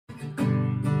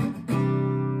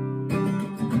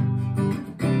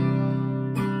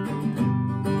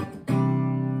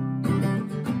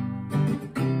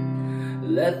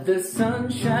Let the sun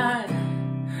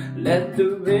shine, let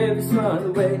the rivers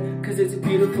run away, 'cause it's a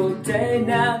beautiful day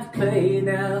now to play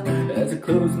now. As I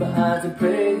close my eyes and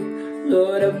pray,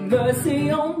 Lord have mercy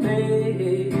on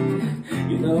me.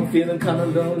 You know I'm feeling kinda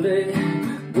lonely.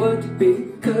 Would you be,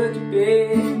 could you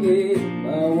be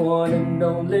my one and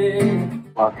only?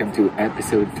 Welcome to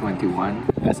episode 21.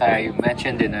 As I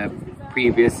mentioned in a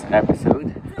previous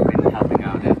episode, I've been helping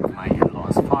out at my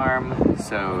in-laws farm,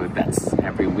 so that's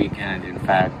every weekend. In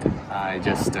fact, I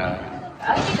just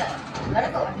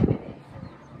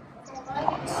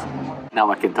now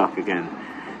I can talk again.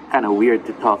 Kind of weird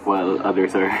to talk while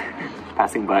others are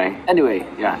passing by. Anyway,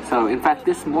 yeah, so in fact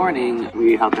this morning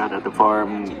we helped out at the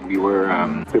farm. We were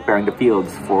preparing the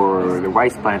fields for the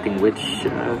rice planting, which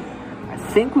I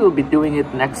think we'll be doing it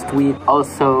next week.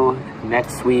 Also,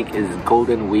 next week is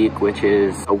Golden Week, which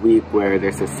is a week where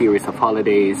there's a series of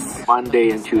holidays.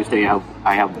 Monday and Tuesday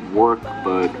I have work,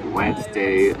 but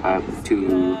Wednesday up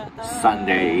to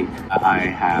Sunday I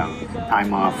have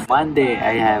time off. Monday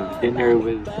I have dinner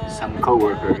with some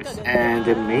co-workers, and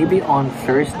maybe on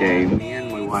Thursday me and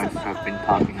my wife have been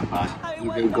talking about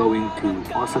either going to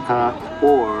Osaka,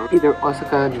 or either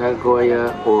Osaka,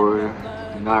 Nagoya, or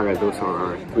Nara. Those are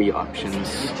our three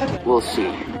options. We'll see.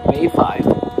 May 5,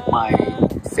 my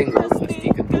single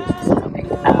Astika Blues is coming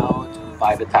out.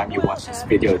 By the time you watch this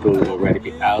video, it will already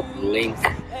be out. Link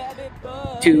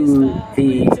to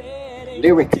the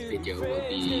lyrics video will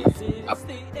be up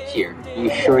here. Be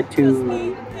sure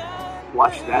to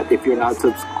watch that. If you're not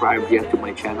subscribed yet to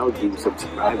my channel, do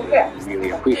subscribe. I really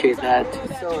appreciate that.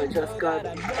 So I just got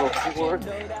off work,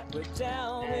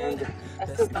 and I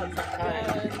still got some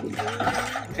time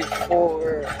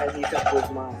before I meet up with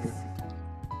my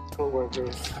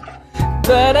co-workers.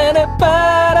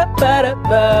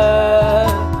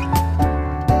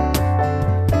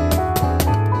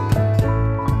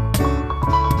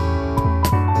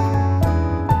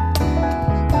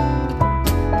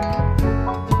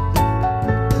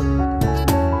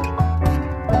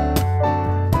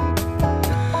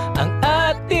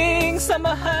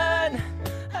 Samahan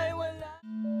ay wala.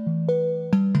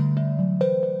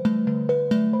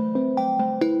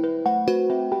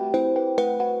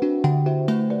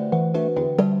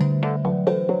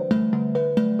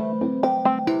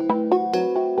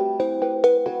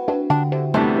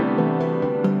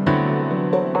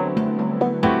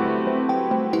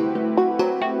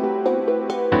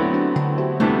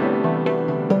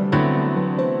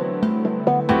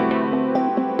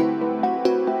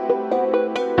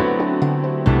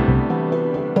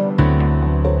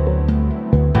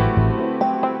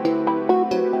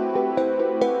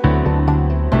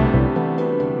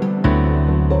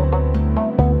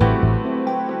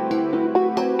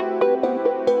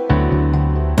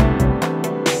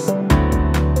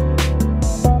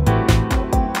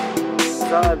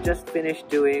 So I've just finished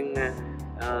doing a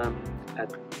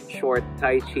short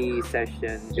Tai Chi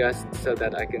session just so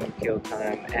that I can kill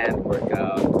time and work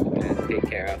out and take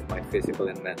care of my physical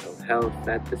and mental health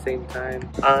at the same time.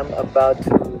 I'm about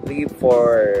to leave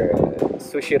for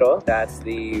Sushiro. That's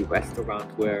the restaurant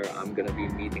where I'm gonna be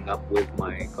meeting up with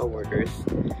my co-workers.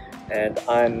 And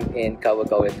I'm in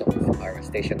Kawagawa Tokusahara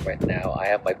station right now. I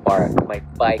have my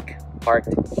bike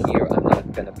parked here. I'm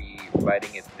not gonna be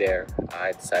riding it there.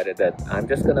 I decided that I'm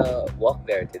just gonna walk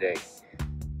there today.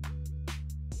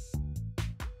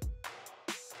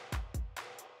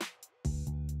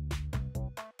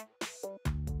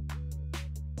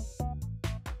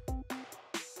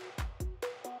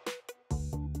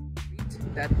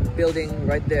 That building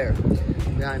right there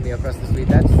behind me across the street,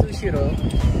 that's Sushiro.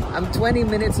 I'm 20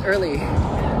 minutes early,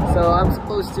 so I'm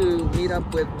supposed to meet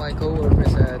up with my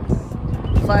co-workers at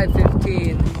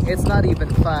 5:15. It's not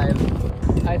even 5.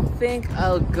 I think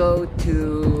I'll go to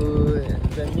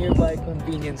the nearby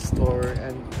convenience store,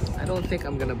 and I don't think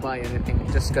I'm gonna buy anything.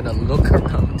 I'm just gonna look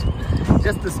around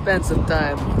just to spend some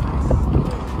time,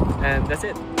 and that's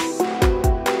it.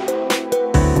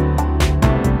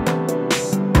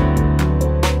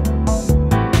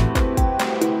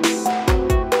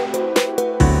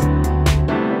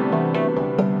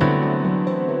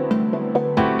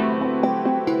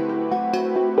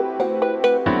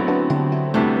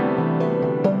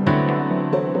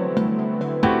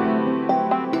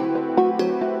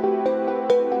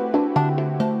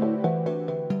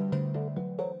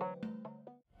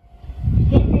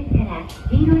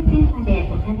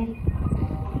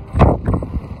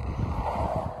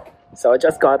 So I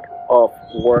just got off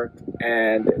work,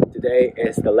 and today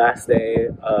is the last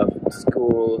day of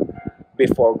school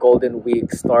before Golden Week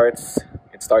starts.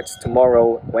 It starts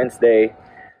tomorrow, Wednesday,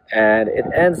 and it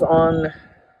ends on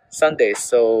Sunday.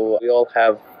 So we all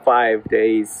have 5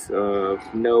 days of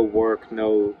no work,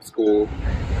 no school.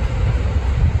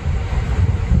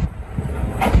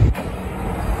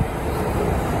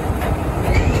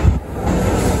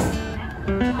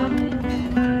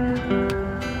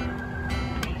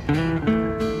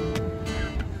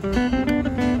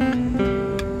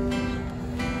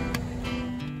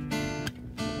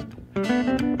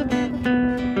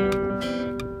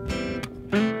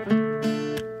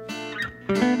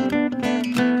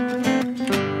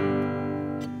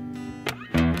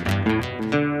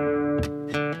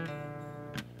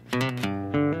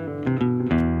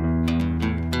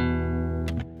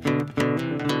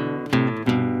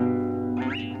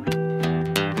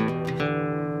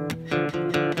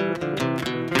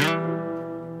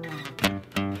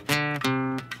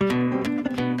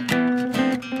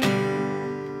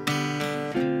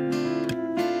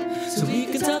 So we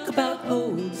can talk about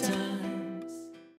old times.